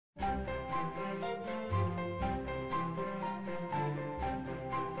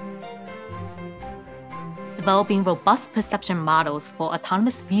Developing robust perception models for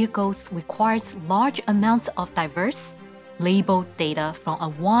autonomous vehicles requires large amounts of diverse, labeled data from a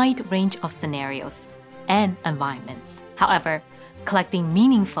wide range of scenarios and environments. However, collecting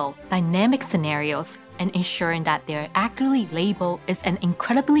meaningful, dynamic scenarios and ensuring that they're accurately labeled is an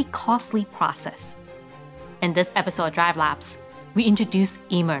incredibly costly process. In this episode of Drive Labs, we introduce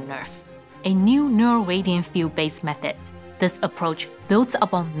EmerNeRF, a new neural radiance field-based method. This approach builds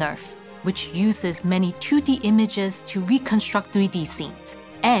upon NeRF, which uses many 2D images to reconstruct 3D scenes,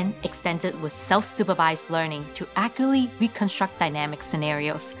 and extends it with self-supervised learning to accurately reconstruct dynamic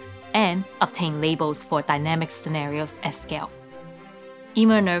scenarios and obtain labels for dynamic scenarios at scale.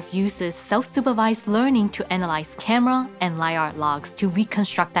 EmerNeRF uses self-supervised learning to analyze camera and LiDAR logs to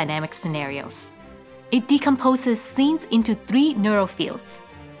reconstruct dynamic scenarios. It decomposes scenes into 3 neural fields: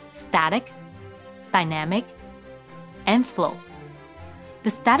 static, dynamic, and flow. The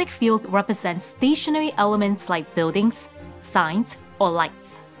static field represents stationary elements like buildings, signs, or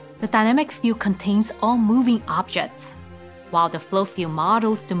lights. The dynamic field contains all moving objects, while the flow field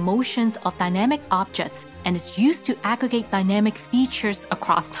models the motions of dynamic objects and is used to aggregate dynamic features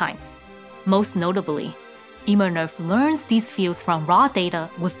across time. Most notably, EmerNeRF learns these fields from raw data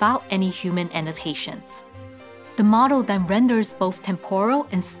without any human annotations. The model then renders both temporal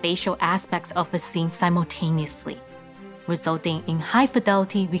and spatial aspects of a scene simultaneously, resulting in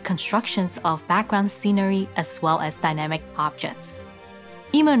high-fidelity reconstructions of background scenery as well as dynamic objects.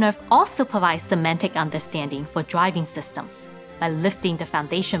 EmerNeRF also provides semantic understanding for driving systems by lifting the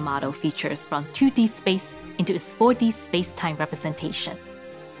foundation model features from 2D space into its 4D space-time representation.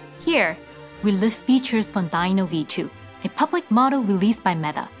 Here, we lift features from Dino V2, a public model released by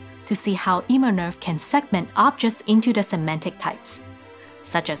Meta, to see how EmerNeRF can segment objects into the semantic types,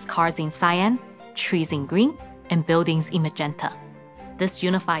 such as cars in cyan, trees in green, and buildings in magenta. This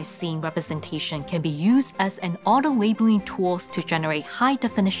unified scene representation can be used as an auto-labeling tool to generate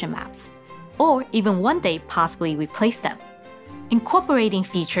high-definition maps, or even one day possibly replace them. Incorporating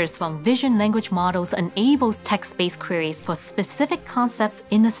features from vision language models enables text-based queries for specific concepts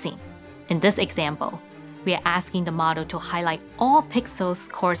in the scene. In this example, we are asking the model to highlight all pixels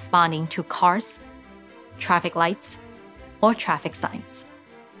corresponding to cars, traffic lights, or traffic signs.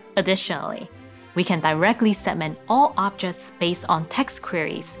 Additionally, we can directly segment all objects based on text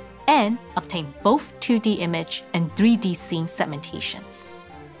queries and obtain both 2D image and 3D scene segmentations.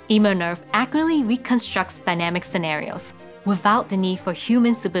 EmerNeRF accurately reconstructs dynamic scenarios without the need for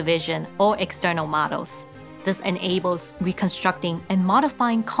human supervision or external models. This enables reconstructing and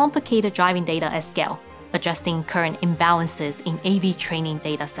modifying complicated driving data at scale, adjusting current imbalances in AV training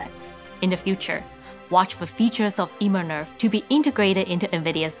datasets. In the future, watch for features of EmerNeRF to be integrated into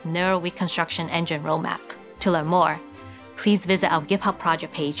NVIDIA's Neural Reconstruction Engine roadmap. To learn more, please visit our GitHub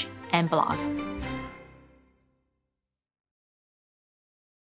project page and blog.